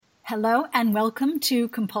Hello and welcome to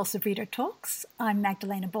Compulsive Reader Talks. I'm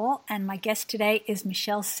Magdalena Ball and my guest today is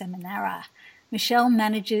Michelle Seminara. Michelle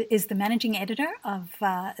is the managing editor of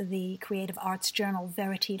the creative arts journal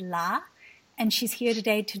Verity La, and she's here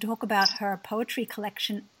today to talk about her poetry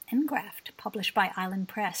collection Engraft, published by Island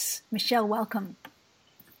Press. Michelle, welcome.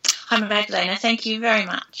 Hi Magdalena, thank you very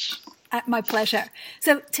much. My pleasure.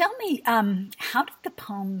 So tell me, how did the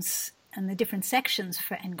poems and the different sections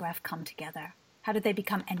for Engraft come together? How did they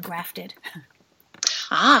become engrafted?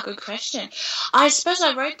 Good question. I suppose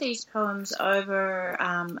I wrote these poems over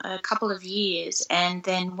a couple of years, and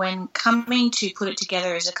then when coming to put it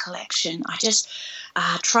together as a collection, I just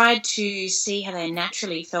tried to see how they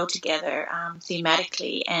naturally fell together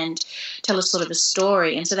thematically and tell a sort of a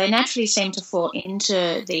story. And so they naturally seem to fall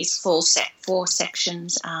into these four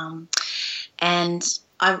sections. And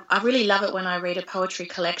I really love it when I read a poetry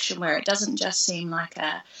collection where it doesn't just seem like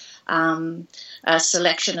a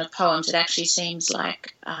selection of poems. It actually seems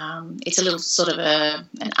like it's a little sort of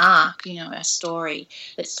an arc, a story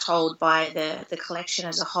that's told by the collection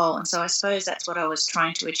as a whole. And so I suppose that's what I was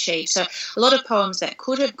trying to achieve. So a lot of poems that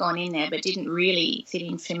could have gone in there but didn't really fit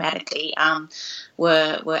in thematically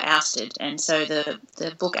were ousted. And so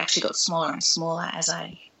the book actually got smaller and smaller as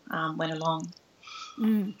I went along.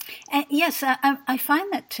 Yes, I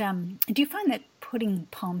find that, do you find that putting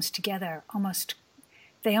poems together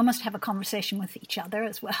they almost have a conversation with each other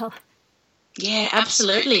as well? Yeah,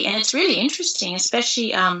 absolutely. And it's really interesting,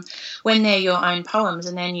 especially when they're your own poems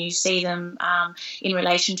and then you see them in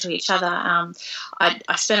relation to each other.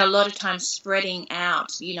 I spent a lot of time spreading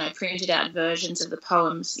out, printed out versions of the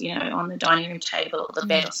poems, on the dining room table or the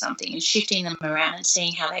bed or something, and shifting them around and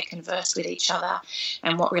seeing how they converse with each other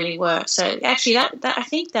and what really works. So actually that I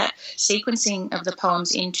think that sequencing of the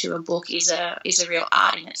poems into a book is a real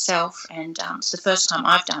art in itself, and it's the first time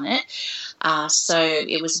I've done it. So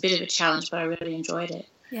it was a bit of a challenge, but I really enjoyed it.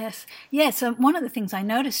 Yes. Yeah, so one of the things I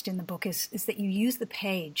noticed in the book is that you use the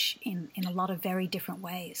page in a lot of very different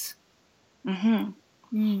ways.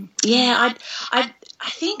 Mm-hmm. Yeah, I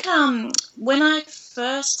think when I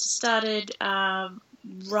first started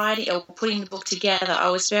writing or putting the book together, I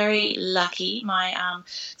was very lucky. My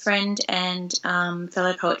friend and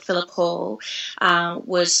fellow poet Philip Hall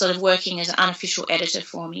was sort of working as an unofficial editor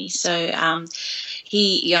for me. So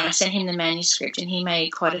I sent him the manuscript and he made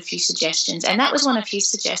quite a few suggestions. And that was one of his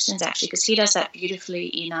suggestions, actually, because he does that beautifully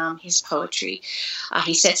in his poetry.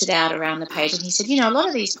 He sets it out around the page and he said, a lot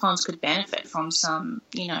of these poems could benefit from some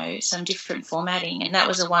different formatting. And that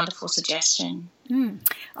was a wonderful suggestion.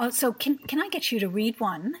 Oh, so can I get you to read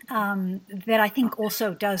one that I think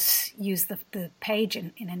also does use the page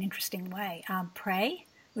in an interesting way? Pray,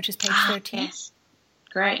 which is page 13. Yes.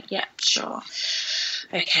 Great. Yeah, sure.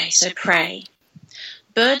 Okay, so Pray.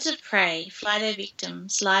 Birds of prey fly their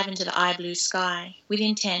victims live into the eye-blue sky with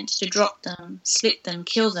intent to drop them, split them,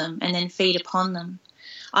 kill them, and then feed upon them.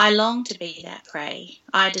 I long to be that prey.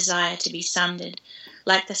 I desire to be sundered,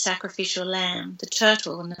 like the sacrificial lamb, the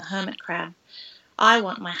turtle, and the hermit crab. I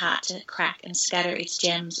want my heart to crack and scatter its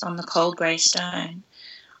gems on the cold grey stone.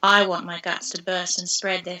 I want my guts to burst and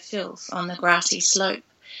spread their filth on the grassy slope.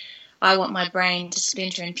 I want my brain to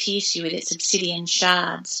splinter and pierce you with its obsidian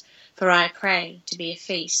shards, for I pray to be a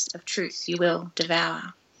feast of truth you will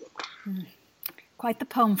devour. Quite the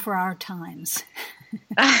poem for our times.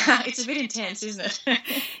 It's a bit intense, isn't it?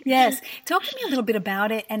 Yes. Talk to me a little bit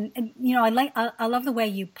about it. And I love the way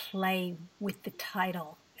you play with the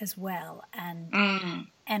title as well and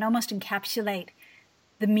almost encapsulate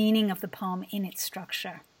the meaning of the poem in its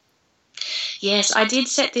structure. Yes, I did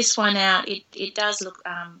set this one out. It does look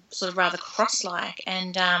sort of rather cross-like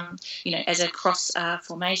and, as a cross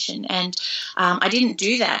formation. And I didn't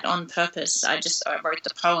do that on purpose. I wrote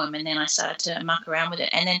the poem and then I started to muck around with it.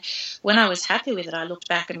 And then when I was happy with it, I looked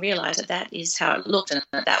back and realised that is how it looked and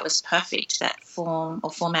that was perfect. That form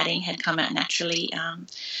or formatting had come out naturally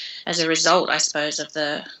as a result, I suppose, of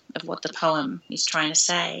what the poem is trying to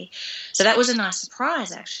say. So that was a nice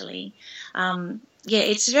surprise, actually. Yeah,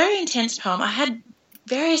 it's a very intense poem. I had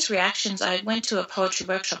various reactions. I went to a poetry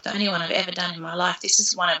workshop, the only one I've ever done in my life. This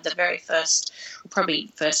is one of the very first,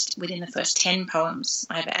 within the first 10 poems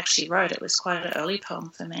I ever actually wrote. It was quite an early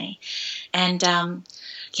poem for me. And,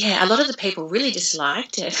 a lot of the people really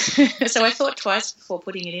disliked it. So I thought twice before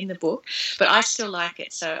putting it in the book, but I still like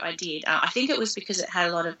it, so I did. I think it was because it had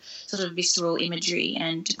a lot of sort of visceral imagery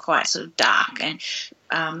and quite sort of dark and,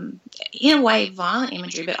 in a way, violent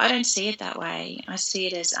imagery, but I don't see it that way. I see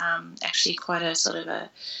it as actually quite a sort of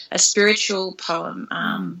a spiritual poem.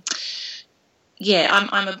 I'm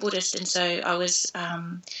a Buddhist, and so I was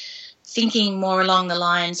thinking more along the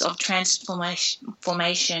lines of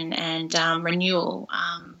transformation and renewal,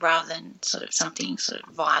 rather than sort of something sort of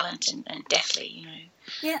violent and deathly, you know.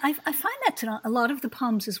 Yeah, I find that a lot of the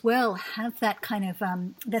poems as well have that kind of,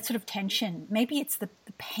 that sort of tension. Maybe it's the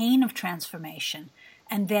pain of transformation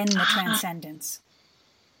and then the transcendence.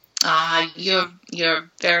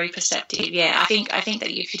 You're very perceptive. Yeah, I think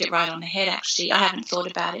that you hit it right on the head. Actually, I haven't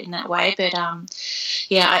thought about it in that way, but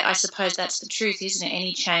yeah, I suppose that's the truth, isn't it?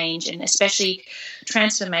 Any change, and especially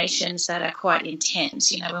transformations that are quite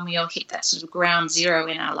intense. You know, when we all hit that sort of ground zero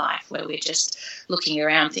in our life, where we're just looking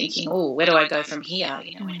around, thinking, "Oh, where do I go from here?"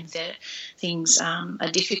 You know, when things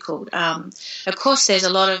are difficult. Of course, there's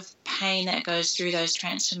a lot of pain that goes through those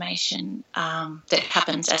transformation, that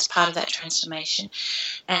happens as part of that transformation.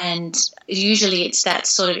 And usually it's that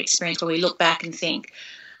sort of experience where we look back and think,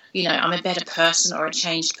 you know, I'm a better person or a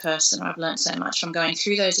changed person, or I've learned so much from going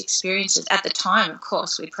through those experiences. At the time, of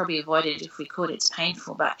course, we'd probably avoid it if we could. It's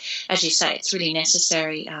painful. But as you say, it's really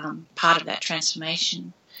necessary, part of that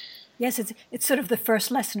transformation. Yes, it's sort of the first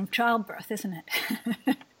lesson of childbirth, isn't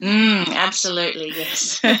it? Absolutely,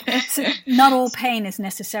 yes. So not all pain is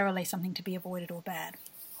necessarily something to be avoided or bad.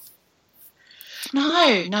 No.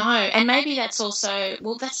 And maybe that's also,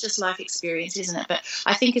 well, that's just life experience, isn't it? But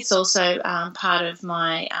I think it's also part of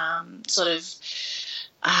my sort of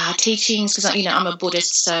teachings, because, you know, I'm a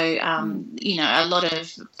Buddhist, so, you know, a lot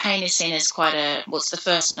of pain is seen as quite it's the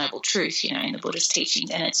first noble truth, you know, in the Buddhist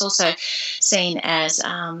teachings. And it's also seen as,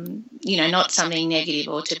 you know, not something negative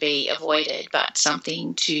or to be avoided, but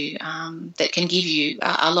something to that can give you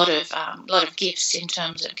a lot of gifts in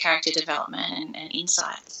terms of character development and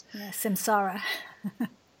insights. Yeah, samsara.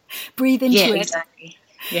 Breathe into it. Yeah, exactly.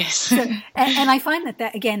 Yes. So, and I find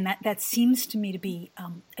that seems to me to be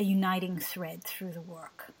a uniting thread through the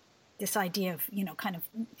work. This idea of, you know, kind of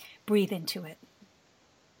breathe into it.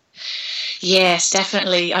 Yes,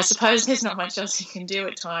 definitely. I suppose there's not much else you can do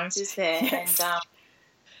at times, is there? Yes.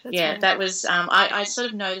 And right. That was I sort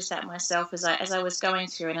of noticed that myself as I was going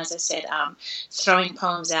through, and as I said, throwing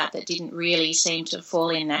poems out that didn't really seem to fall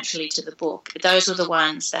in naturally to the book. Those were the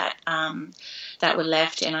ones that were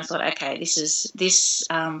left, and I thought, okay, this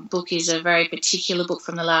book is a very particular book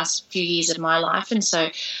from the last few years of my life, and so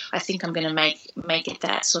I think I'm going to make it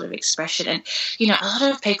that sort of expression. And, you know, a lot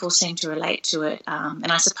of people seem to relate to it,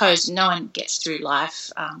 and I suppose no one gets through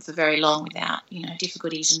life for very long without, you know,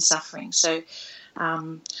 difficulties and suffering. So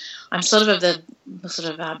I'm sort of the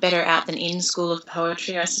better out than in school of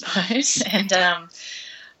poetry, I suppose, and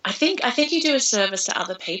I think you do a service to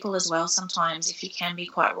other people as well sometimes if you can be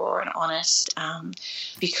quite raw and honest,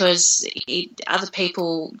 because other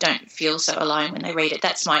people don't feel so alone when they read it.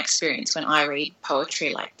 That's my experience when I read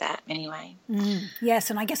poetry like that anyway. Yes,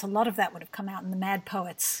 and I guess a lot of that would have come out in the Mad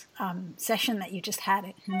Poets session that you just had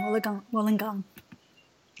in Wollongong.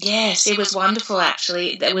 Yes, it was wonderful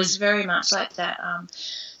actually. It was very much like that.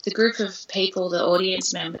 The group of people, the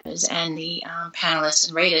audience members and the panellists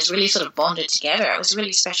and readers really sort of bonded together. It was a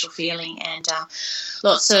really special feeling, and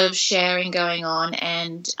lots of sharing going on,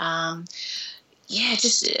 and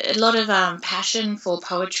just a lot of passion for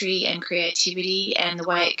poetry and creativity and the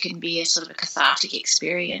way it can be a sort of a cathartic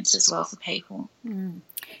experience as well for people.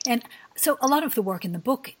 And so a lot of the work in the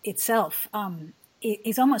book itself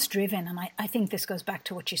is almost driven, and I think this goes back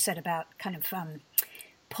to what you said about kind of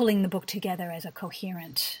pulling the book together as a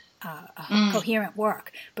coherent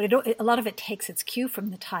work. But a lot of it takes its cue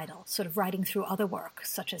from the title, sort of writing through other work,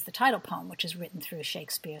 such as the title poem, which is written through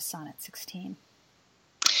Shakespeare's Sonnet 16.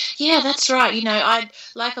 Yeah, that's right. You know, I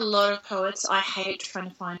like a lot of poets, I hate trying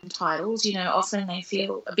to find titles. You know, often they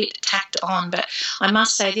feel a bit tacked on, but I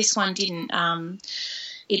must say this one didn't.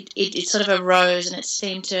 It sort of arose, and it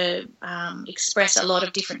seemed to express a lot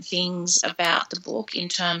of different things about the book in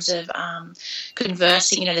terms of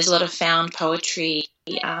conversing. You know, there's a lot of found poetry,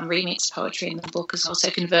 remix poetry in the book, is also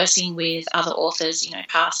conversing with other authors, you know,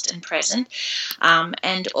 past and present,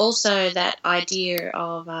 and also that idea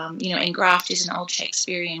of, you know, engraft is an old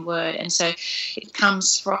Shakespearean word, and so it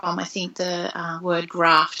comes from, I think, the word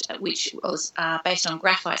graft, which was based on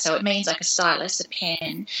graphite, so it means like a stylus, a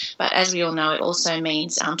pen, but as we all know, it also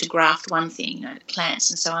means to graft one thing, you know,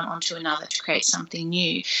 plants and so on, onto another to create something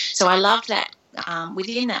new. So I loved that.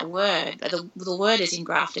 Within that word, the word is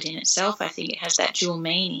engrafted in itself. I think it has that dual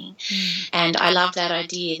meaning, and I love that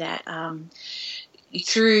idea that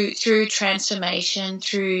through transformation,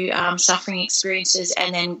 through suffering experiences,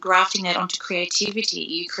 and then grafting that onto creativity,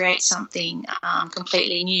 you create something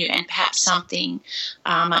completely new, and perhaps something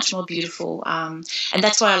much more beautiful. And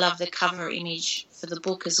that's why I love the cover image for the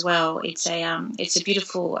book as well. It's a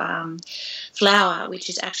beautiful flower which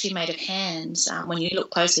is actually made of hands. When you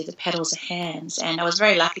look closely, the petals are hands, and I was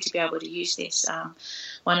very lucky to be able to use this.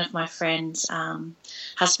 One of my friends'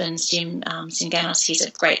 husbands, Jim Singanos, he's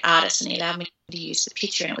a great artist, and he allowed me to use the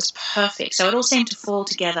picture, and it was perfect. So it all seemed to fall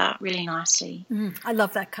together really nicely. I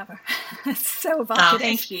love that cover. It's so evocative. Oh,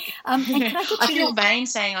 thank you. I feel vain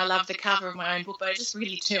saying I love the cover of my own book, but I just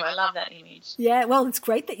really do. I love that image. Yeah, well, it's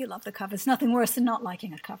great that you love the cover. It's nothing worse than not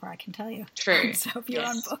liking a cover, I can tell you. True. So of your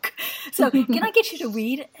own book. So can I get you to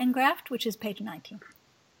read Engraft, which is page 19?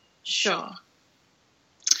 Sure.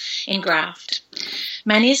 Engraft.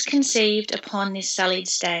 Man is conceived upon this sullied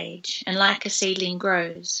stage, and like a seedling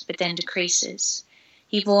grows, but then decreases.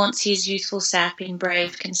 He vaunts his youthful sap in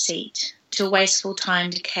brave conceit, till wasteful time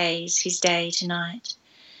decays his day to night.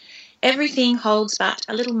 Everything holds but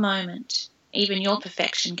a little moment, even your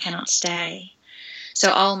perfection cannot stay.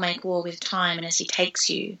 So I'll make war with time, and as he takes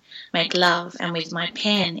you, make love, and with my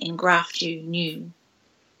pen engraft you new.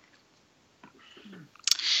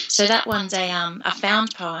 So that one's a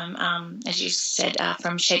found poem, as you said,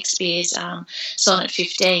 from Shakespeare's Sonnet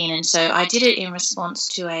 15. And so I did it in response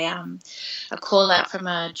to a call out from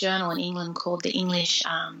a journal in England called the English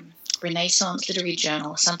Renaissance Literary Journal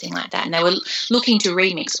or something like that. And they were looking to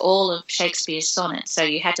remix all of Shakespeare's sonnets. So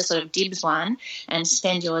you had to sort of dibs one and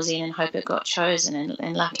send yours in and hope it got chosen.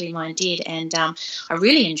 And luckily mine did. And I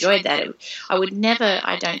really enjoyed that. I would never,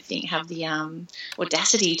 I don't think, have the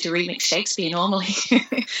audacity to remix Shakespeare normally.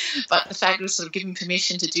 But the fact was sort of given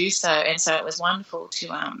permission to do so. And so it was wonderful to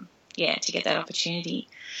get that opportunity.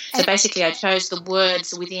 So basically I chose the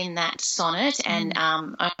words within that sonnet and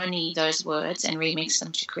only those words and remixed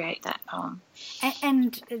them to create that poem.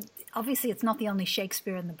 And obviously it's not the only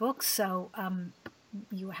Shakespeare in the book, so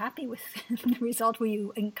you were happy with the result? Were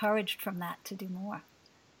you encouraged from that to do more?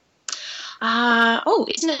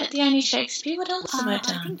 Isn't it the only Shakespeare? What else have I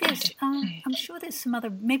done? I think there's, I'm sure there's some other,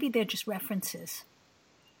 maybe they're just references.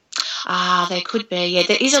 There could be. Yeah,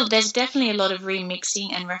 there's definitely a lot of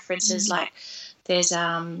remixing and references. Like there's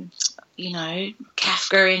Kafka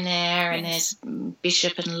in there, and there's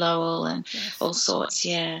Bishop and Lowell and all sorts.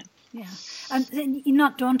 Yeah. Yeah. You're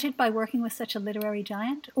not daunted by working with such a literary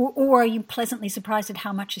giant, or are you pleasantly surprised at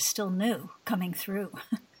how much is still new coming through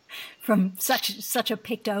from such a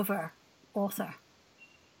picked over author?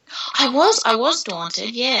 I was daunted,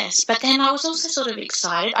 yes, but then I was also sort of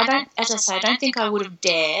excited. I don't think I would have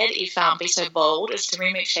dared be so bold as to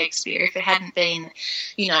remix Shakespeare if it hadn't been,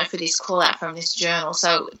 for this call out from this journal.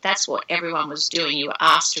 So that's what everyone was doing. You were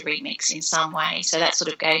asked to remix in some way. So that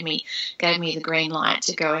sort of gave me the green light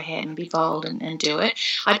to go ahead and be bold and do it.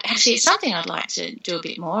 It's something I'd like to do a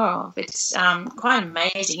bit more of. It's quite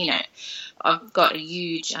amazing. I've got a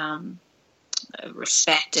huge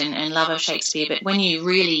respect and love of Shakespeare, but when you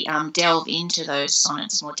really delve into those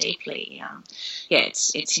sonnets more deeply,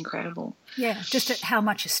 it's incredible. Yeah, just at how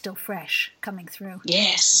much is still fresh coming through.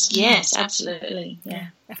 Yes, absolutely. Yeah,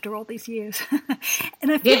 after all these years, and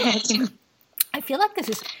I feel like there's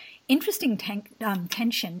this interesting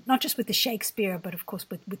tension, not just with the Shakespeare, but of course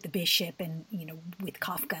with the Bishop and with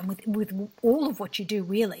Kafka and with all of what you do,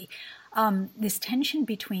 really. This tension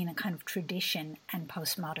between a kind of tradition and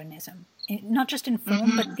postmodernism, not just in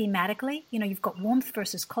form, but thematically. You've got warmth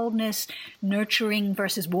versus coldness, nurturing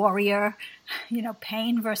versus warrior,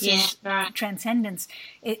 pain versus transcendence.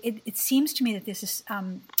 It seems to me that this is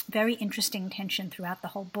very interesting tension throughout the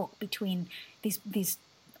whole book between these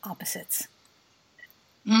opposites.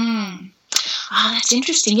 That's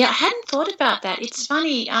interesting. Yeah, I hadn't thought about that. It's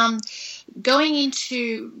funny, going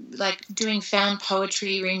into doing found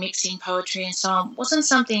poetry, remixing poetry and so on wasn't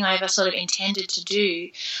something I ever sort of intended to do.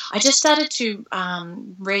 I just started to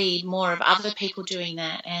read more of other people doing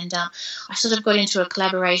that, and I sort of got into a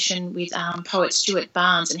collaboration with poet Stuart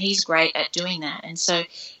Barnes, and he's great at doing that, and so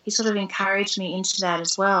he sort of encouraged me into that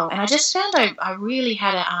as well. And I just found I really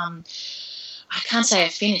had I can't say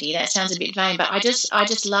affinity, that sounds a bit vain, but I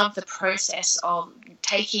just love the process of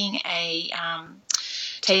taking an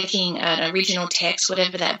original text,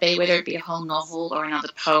 whatever that be, whether it be a whole novel or another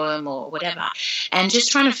poem or whatever, and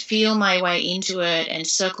just trying to feel my way into it and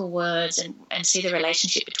circle words and see the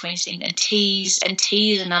relationship between things and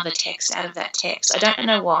tease another text out of that text. I don't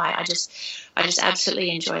know why. I just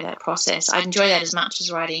absolutely enjoy that process. I enjoy that as much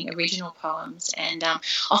as writing original poems. And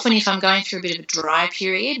often if I'm going through a bit of a dry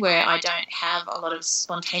period where I don't have a lot of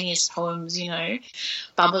spontaneous poems,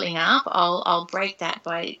 bubbling up, I'll break that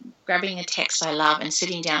by grabbing a text I love and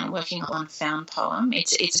sitting down and working on a found poem.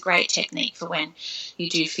 It's a great technique for when you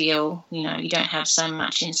do feel, you don't have so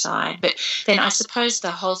much inside. But then I suppose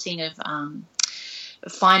the whole thing of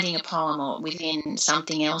finding a poem or within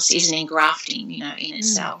something else is an engrafting, in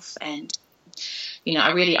itself. And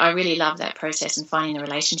I really love that process and finding the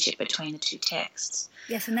relationship between the two texts.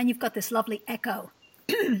 Yes, and then you've got this lovely echo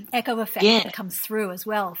effect that comes through as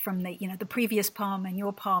well from the the previous poem and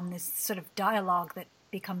your poem. This sort of dialogue that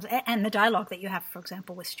becomes, and the dialogue that you have, for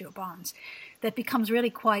example, with Stuart Barnes, that becomes really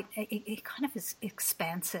quite. It kind of is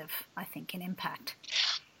expansive, I think, in impact.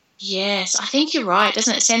 Yes, I think you're right,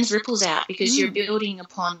 doesn't it? It sends ripples out because you're building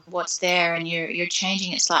upon what's there and you're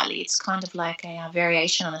changing it slightly. It's kind of like a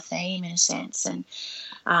variation on a theme in a sense, and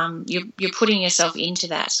you're putting yourself into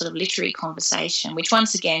that sort of literary conversation, which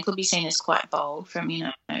once again could be seen as quite bold from,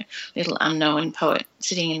 little unknown poet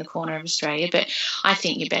sitting in the corner of Australia. But I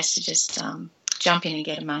think you're best to just jump in and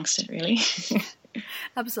get amongst it, really.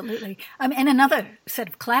 Absolutely. And another set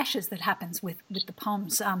of clashes that happens with the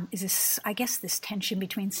poems is this, I guess, this tension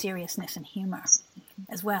between seriousness and humor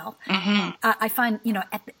as well. Mm-hmm. I find,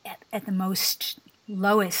 at the most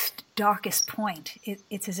lowest, darkest point,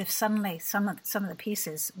 it's as if suddenly some of the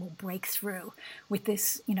pieces will break through with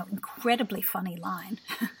this, incredibly funny line.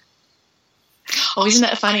 Oh, isn't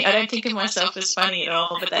that funny? I don't think of myself as funny at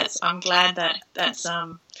all, but I'm glad that's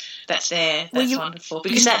there. That's wonderful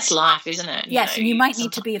because that's life, isn't it? Yes, and you might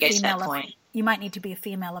need to be a female. You might need to be a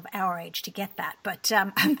female of our age to get that. But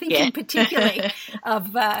I'm thinking particularly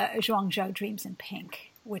of Zhuang Zhou, Dreams in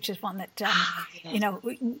Pink, which is one that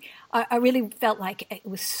I really felt like it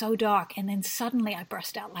was so dark, and then suddenly I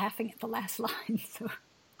burst out laughing at the last line. So.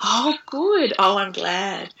 Oh, good. Oh, I'm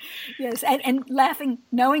glad. Yes, and laughing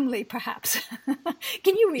knowingly, perhaps.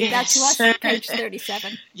 Can you read that to us, page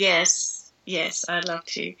 37? Yes, I'd love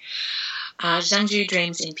to. Zhuang Zhou,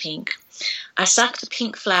 Dreams in Pink. I suck the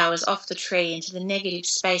pink flowers off the tree into the negative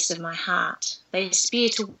space of my heart. They spear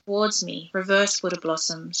towards me, reverse Buddha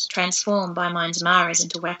blossoms, transformed by mind's maras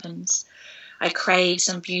into weapons. I crave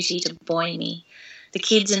some beauty to buoy me. The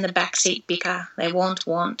kids in the backseat bicker, they want,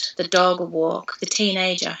 the dog a walk, the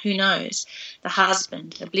teenager, who knows, the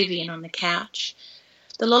husband, oblivion on the couch.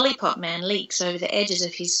 The lollipop man leaks over the edges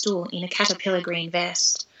of his stool in a caterpillar green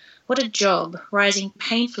vest. What a job, rising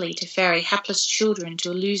painfully to ferry hapless children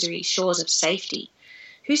to illusory shores of safety.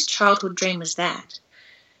 Whose childhood dream was that?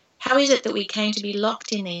 How is it that we came to be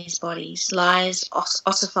locked in these bodies, lies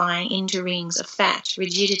ossifying into rings of fat,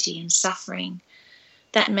 rigidity and suffering?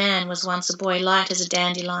 That man was once a boy light as a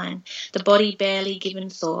dandelion, the body barely given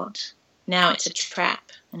thought. Now it's a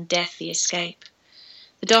trap, and death the escape.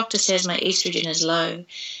 The doctor says my estrogen is low.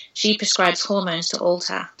 She prescribes hormones to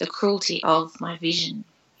alter the cruelty of my vision.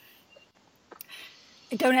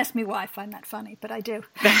 Don't ask me why I find that funny, but I do.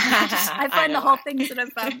 I find the whole thing sort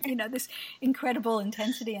of, this incredible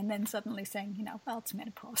intensity, and then suddenly saying, well, it's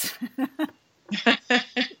menopause.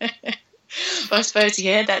 Well, I suppose,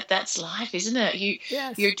 that's life, isn't it?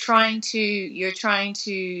 You're trying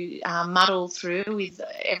to muddle through with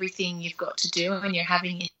everything you've got to do, and you're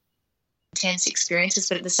having intense experiences,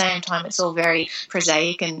 but at the same time, it's all very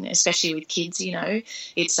prosaic, and especially with kids,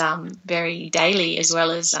 it's very daily as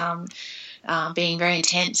well as being very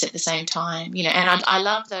intense at the same time, And I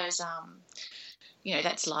love those.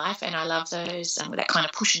 That's life, and I love those that kind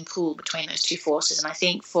of push and pull between those two forces. And I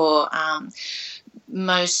think for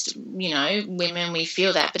most, women, we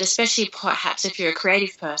feel that, but especially perhaps if you're a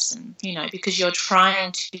creative person, because you're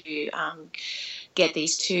trying to get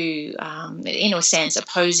these two, in a sense,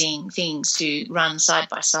 opposing things to run side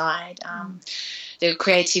by side. The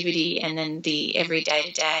creativity and then the everyday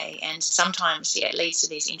to day, and sometimes it leads to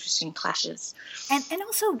these interesting clashes. And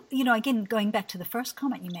also, again, going back to the first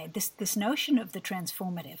comment you made, this notion of the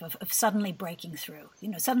transformative, of suddenly breaking through,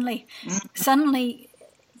 suddenly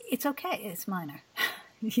it's okay, it's minor.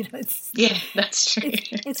 That's true.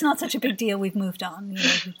 It's not such a big deal. We've moved on.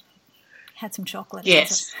 We had some chocolate.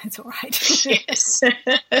 Yes, it's all right. Yes,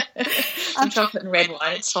 some chocolate and red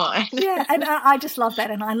wine. It's fine. Yeah, and I just love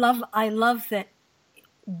that, and I love that.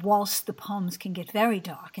 Whilst the poems can get very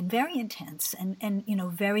dark and very intense and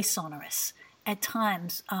very sonorous, at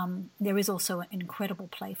times there is also an incredible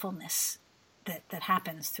playfulness that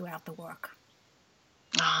happens throughout the work.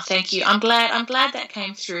 Oh, thank you. I'm glad that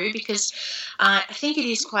came through, because I think it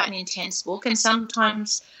is quite an intense book, and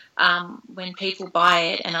sometimes when people buy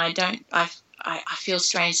it, and I I feel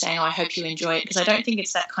strange saying, I hope you enjoy it, because I don't think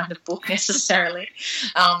it's that kind of book necessarily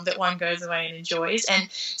that one goes away and enjoys. And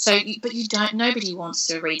so, but nobody wants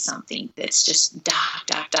to read something that's just dark,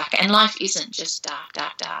 dark, dark. And life isn't just dark,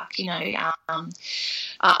 dark, dark.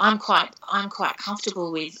 I'm quite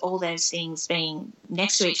comfortable with all those things being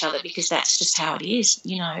next to each other, because that's just how it is,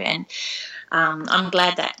 and I'm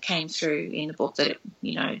glad that came through in the book, that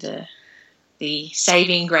the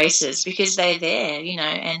saving graces, because they're there,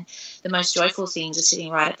 and the most joyful things are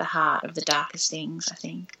sitting right at the heart of the darkest things, I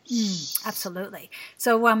think. Absolutely.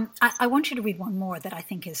 So I want you to read one more that I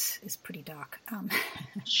think is pretty dark.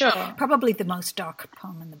 Sure. Probably the most dark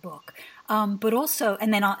poem in the book. But also,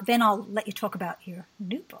 and then I'll let you talk about your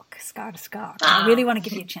new book, Scar to Scar. I really want to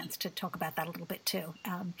give you a chance to talk about that a little bit too.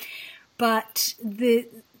 But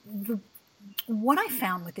what I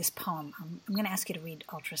found with this poem, I'm going to ask you to read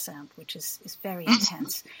Ultrasound, which is very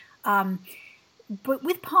intense. But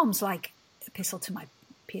with poems like Epistle to My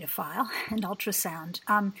Pedophile and Ultrasound,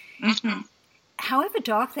 however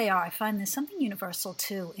dark they are, I find there's something universal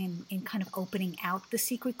too in kind of opening out the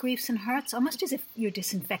secret griefs and hurts, almost as if you're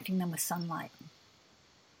disinfecting them with sunlight.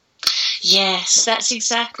 Yes, that's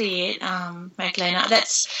exactly it, Magdalena.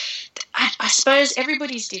 I suppose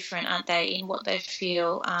everybody's different, aren't they, in what they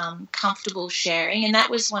feel comfortable sharing, and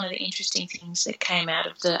that was one of the interesting things that came out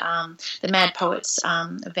of the Mad Poets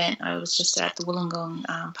event. I was just at the Wollongong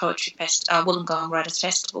Wollongong Writers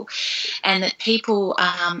Festival, and that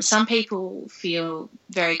some people feel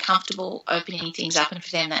very comfortable opening things up, and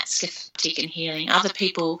for them that's cathartic and healing. Other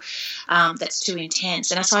people, that's too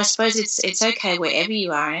intense, and so I suppose it's okay wherever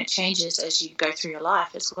you are, and it changes as you go through your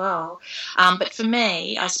life as well. But for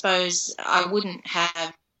me, I suppose I wouldn't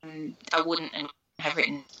have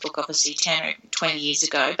written a book obviously 10 or 20 years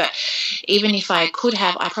ago, but even if I could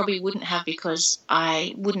have, I probably wouldn't have, because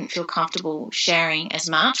I wouldn't feel comfortable sharing as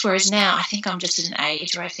much. Whereas now I think I'm just at an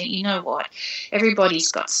age where I think, you know what,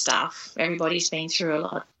 everybody's got stuff, everybody's been through a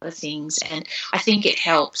lot of things, and I think it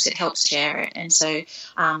helps share it. And so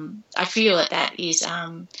I feel that is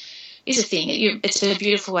a thing. It's a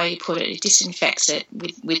beautiful way you put it. It disinfects it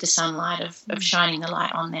with the sunlight of shining the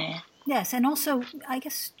light on there. Yes, and also, I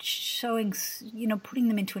guess, showing, putting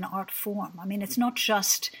them into an art form. I mean, it's not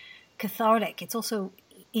just cathartic, it's also,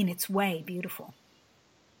 in its way, beautiful.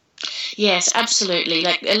 Yes, absolutely.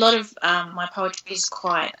 Like, a lot of my poetry is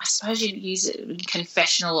quite, I suppose you'd use it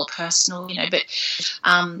confessional or personal, but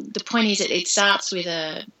the point is that it starts with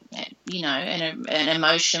an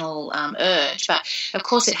emotional urge, but of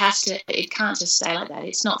course it can't just stay like that.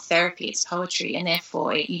 It's not therapy, it's poetry, and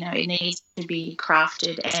therefore it needs to be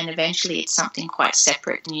crafted, and eventually it's something quite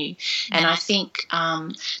separate, new. And I think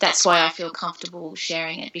that's why I feel comfortable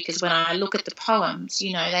sharing it, because when I look at the poems,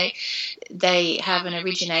 they have an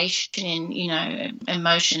origination in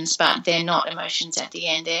emotions, but they're not emotions at the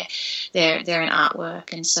end. They're an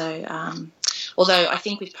artwork. And so although I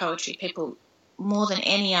think with poetry, people, more than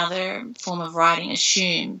any other form of writing,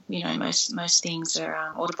 assume most things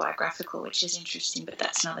are autobiographical, which is interesting, but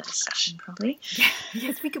that's another discussion probably.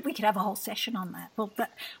 Yes, we could have a whole session on that. Well,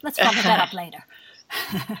 let's follow that up later.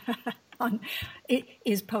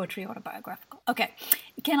 Is poetry autobiographical? Okay,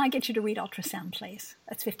 can I get you to read Ultrasound, please?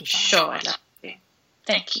 That's 55. Sure, I'd love to.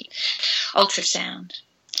 Thank you. Ultrasound.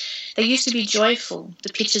 They used to be joyful. The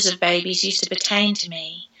pictures of babies used to pertain to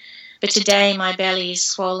me. But today my belly is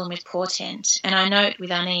swollen with portent, and I note with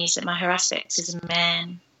unease that my harasspex is a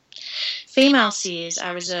man. Female seers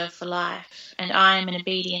I reserve for life, and I am an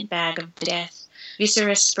obedient bag of death,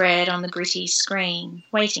 viscera spread on the gritty screen,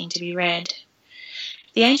 waiting to be read.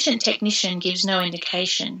 The ancient technician gives no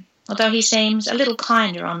indication, although he seems a little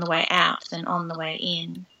kinder on the way out than on the way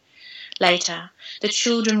in. Later, the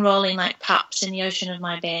children rolling like pups in the ocean of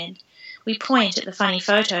my bed, we point at the funny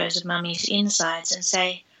photos of mummy's insides and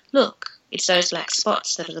say, "Look, it's those black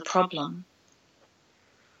spots that are the problem."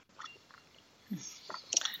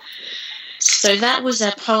 So that was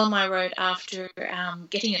a poem I wrote after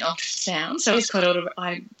getting an ultrasound. So it's quite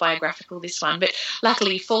autobiographical, this one. But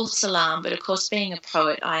luckily, false alarm. But of course, being a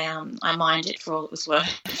poet, I mined it for all it was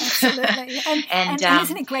worth. Absolutely. And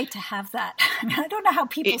isn't it great to have that? I mean, I don't know how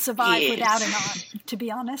people survive without an art, to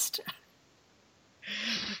be honest.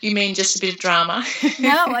 You mean just a bit of drama?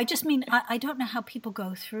 No, I just mean I don't know how people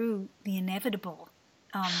go through the inevitable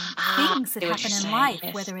things that happen in life,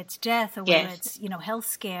 yes. Whether it's death or whether it's health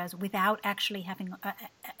scares, without actually having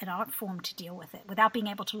an art form to deal with it, without being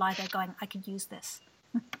able to lie there going, I could use this.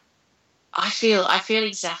 I feel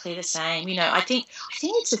exactly the same. I think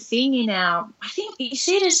it's a thing in our. I think you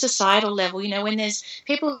see it at a societal level. When there's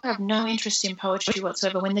people who have no interest in poetry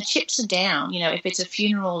whatsoever, when the chips are down, if it's a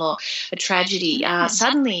funeral or a tragedy,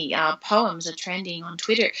 suddenly poems are trending on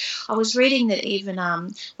Twitter. I was reading that even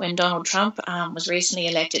when Donald Trump was recently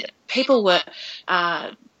elected, people were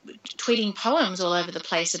tweeting poems all over the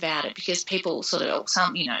place about it because people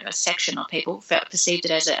a section of people perceived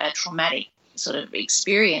it as a traumatic sort of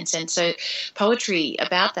experience, and so poetry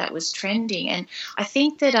about that was trending. And I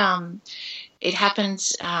think that it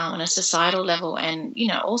happens on a societal level and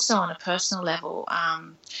also on a personal level.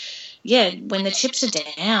 When the chips are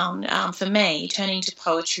down, for me, turning to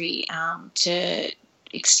poetry to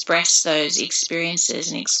express those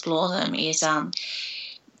experiences and explore them is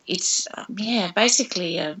it's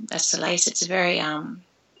basically a solace. It's a very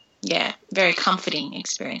very comforting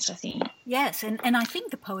experience, I think. Yes, and I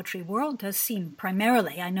think the poetry world does seem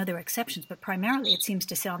primarily, I know there are exceptions, but primarily it seems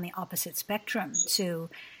to sit on the opposite spectrum to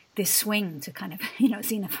this swing to kind of,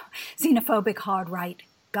 xenophobic hard-right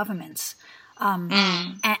governments.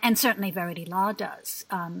 And certainly Verity La does,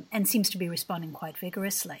 and seems to be responding quite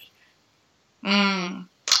vigorously.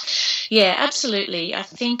 Yeah, absolutely. I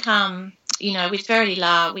think, with Verity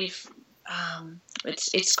La, we've...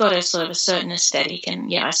 it's got a sort of a certain aesthetic,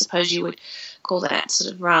 and I suppose you would call that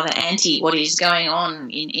sort of rather anti what is going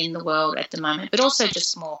on in the world at the moment, but also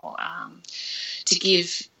just more to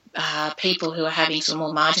give people who are having sort of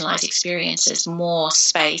more marginalised experiences more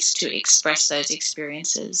space to express those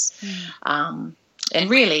experiences. And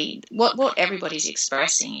really, what everybody's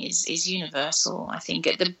expressing is universal. I think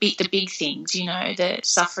the big things, the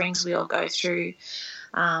sufferings we all go through.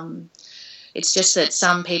 It's just that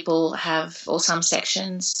some people have, or some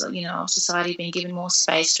sections, of society, been given more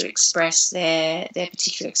space to express their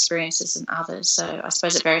particular experiences than others. So I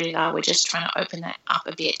suppose at Verity La, we're just trying to open that up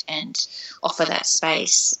a bit and offer that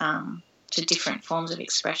space to different forms of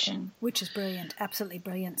expression. Which is brilliant, absolutely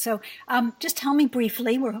brilliant. So just tell me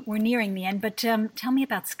briefly, we're nearing the end, but tell me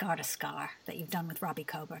about Scar to Scar that you've done with Robbie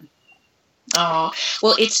Coburn. Oh,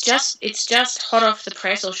 well, it's just hot off the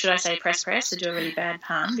press, or should I say press, to do a really bad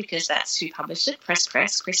pun, because that's who published it, press,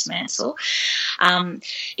 Chris Mansell.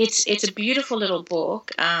 It's a beautiful little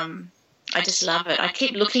book. I just love it. I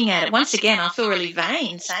keep looking at it. Once again, I feel really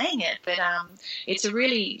vain saying it, but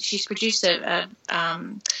she's produced a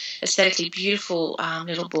aesthetically beautiful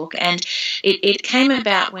little book, and it came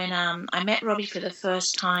about when I met Robbie for the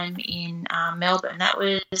first time in Melbourne. That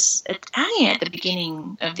was only at the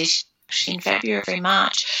beginning of this in February,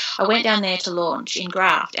 March. I went down there to launch in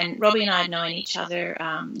Graft, and Robbie and I had known each other,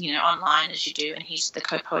 online as you do, and he's the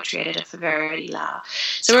co-poetry editor for Verity La.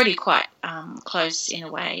 So we're already quite close in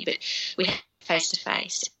a way, but we had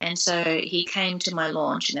face-to-face. And so he came to my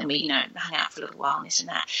launch, and then we, hung out for a little while and this and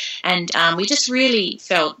that. And we just really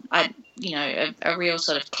felt, a real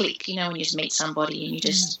sort of click, when you just meet somebody and you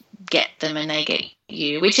just get them and they get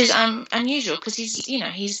you, which is unusual because he's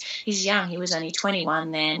young. He was only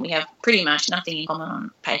 21 then. We have pretty much nothing in common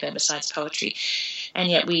on paper besides poetry, and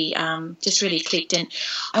yet we just really clicked. And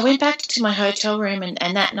I went back to my hotel room,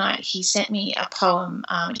 and that night he sent me a poem,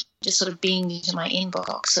 just sort of binged into my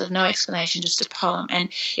inbox, sort of no explanation, just a poem. And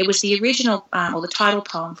it was the original or the title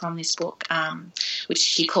poem from this book, which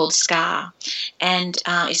he called Scar. And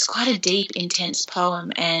it's quite a deep, intense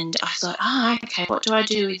poem. And I thought, okay, what do I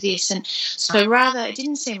do with this? And so rather, it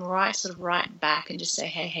didn't seem right, sort of write back and just say,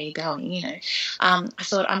 hey, how you going? I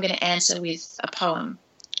thought I'm going to answer with a poem.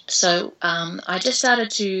 So I just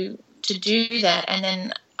started to do that. And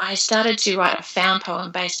then I started to write a found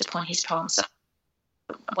poem based upon his poem. So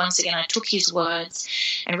once again, I took his words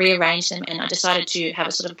and rearranged them, and I decided to have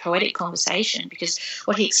a sort of poetic conversation because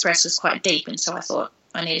what he expressed was quite deep, and so I thought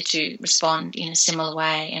I needed to respond in a similar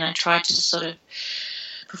way. And I tried to sort of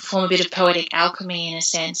perform a bit of poetic alchemy in a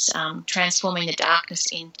sense, transforming the darkness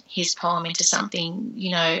in his poem into something,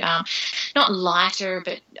 not lighter,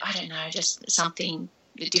 but I don't know, just something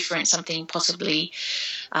different, something possibly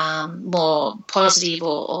more positive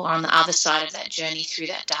or on the other side of that journey through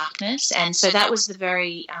that darkness. And so that was the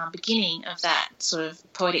very beginning of that sort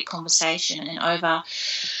of poetic conversation. And over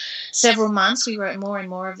several months we wrote more and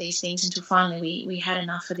more of these things until finally we had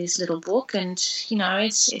enough of this little book. And,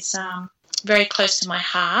 it's very close to my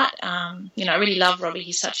heart. I really love Robbie.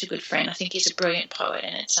 He's such a good friend. I think he's a brilliant poet,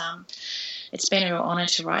 and it's been a real honour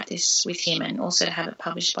to write this with him and also to have it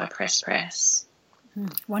published by Press.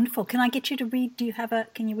 Wonderful. Can I get you to read?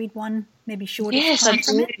 Can you read one, maybe short? Yes, I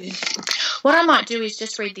do. What I might do is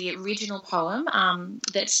just read the original poem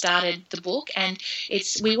that started the book, and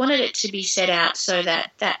we wanted it to be set out so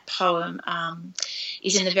that poem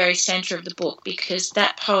is in the very centre of the book, because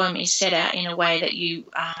that poem is set out in a way that you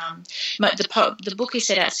the book is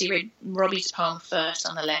set out, so you read Robbie's poem first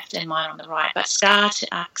on the left and mine on the right, but Scars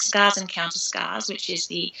and Counter Scars, which is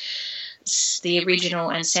the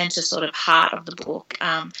original and centre sort of heart of the book,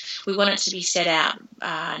 we want it to be set out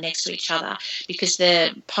next to each other, because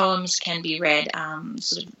the poems can be read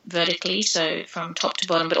sort of vertically, so from top to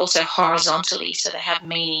bottom, but also horizontally, so they have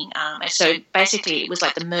meaning. And so basically it was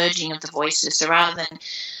like the merging of the voices. So rather than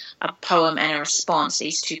a poem and a response,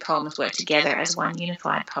 these two poems work together as one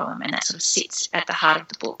unified poem, and that sort of sits at the heart of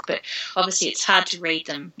the book. But obviously it's hard to read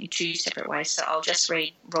them in two separate ways, so I'll just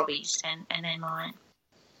read Robbie's and then mine.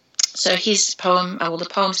 So his poem, the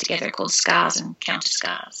poems together are called Scars and Counter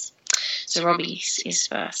Scars. So Robbie's is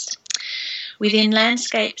first. Within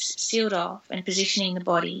landscapes sealed off and positioning the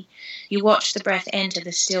body, you watch the breath enter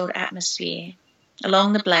the stilled atmosphere.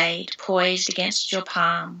 Along the blade, poised against your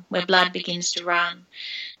palm, where blood begins to run,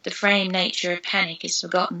 the frame nature of panic is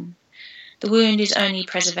forgotten. The wound is only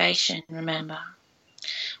preservation, remember.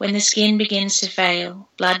 When the skin begins to fail,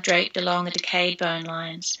 blood draped along the decayed bone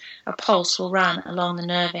lines, a pulse will run along the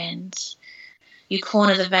nerve ends. You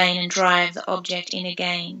corner the vein and drive the object in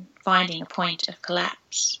again, finding a point of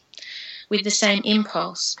collapse. With the same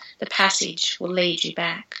impulse, the passage will lead you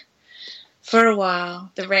back. For a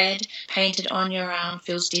while, the red painted on your arm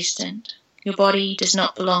feels distant. Your body does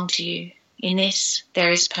not belong to you. In this, there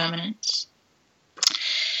is permanence.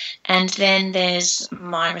 And then there's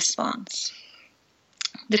my response.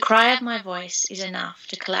 The cry of my voice is enough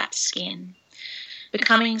to collapse skin.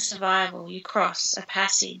 Becoming survival, you cross a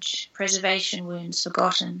passage, preservation wounds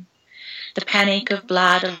forgotten. The panic of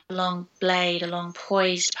blood along blade, along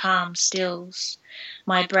poised palm stills.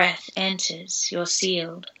 My breath enters your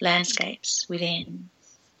sealed landscapes within.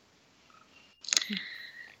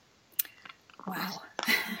 Wow.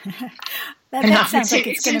 that sounds like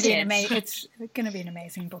it's going to be an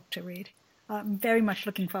amazing book to read. I'm very much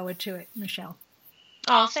looking forward to it, Michelle.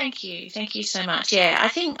 Oh, thank you so much. Yeah, I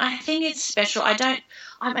think it's special. I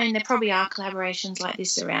mean, there probably are collaborations like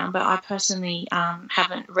this around, but I personally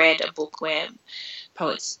haven't read a book where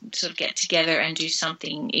poets sort of get together and do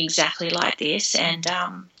something exactly like this, and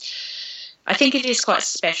I think it is quite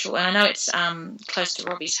special, and I know it's close to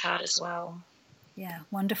Robbie's heart as well. Yeah,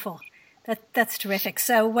 wonderful. That's terrific.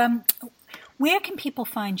 So where can people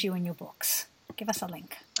find you and your books? Give us a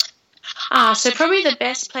link. So probably the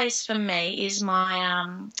best place for me is my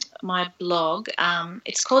my blog.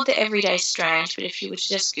 It's called The Everyday Strange, but if you were to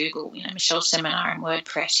just Google, Michelle Seminar and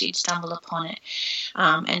WordPress, you'd stumble upon it.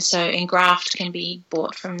 And so Engraft can be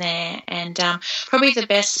bought from there. And probably the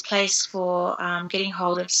best place for getting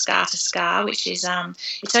hold of Scar to Scar, which is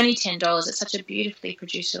it's only $10. It's such a beautifully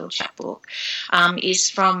produced little chapbook. Is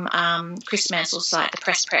from Chris Mansell's site, the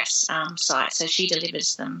Press site. So she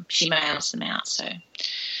delivers them, she mails them out. So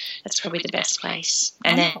that's probably the best place.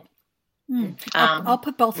 And then I'll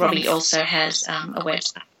put both Robbie links. also has a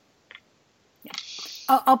website. Yeah.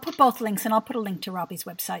 I'll put both links, and I'll put a link to Robbie's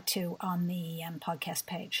website too on the podcast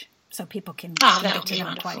page, so people can get to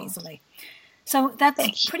them quite easily. So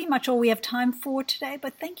that's pretty much all we have time for today,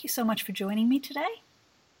 but thank you so much for joining me today.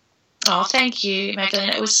 Oh, thank you,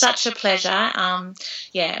 Magdalena. It was such a pleasure. I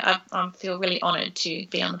feel really honoured to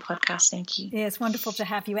be on the podcast. Thank you. Yeah, it's wonderful to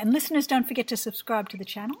have you. And listeners, don't forget to subscribe to the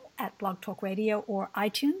channel at Blog Talk Radio or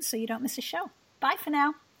iTunes so you don't miss a show. Bye for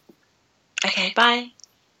now. Okay, bye.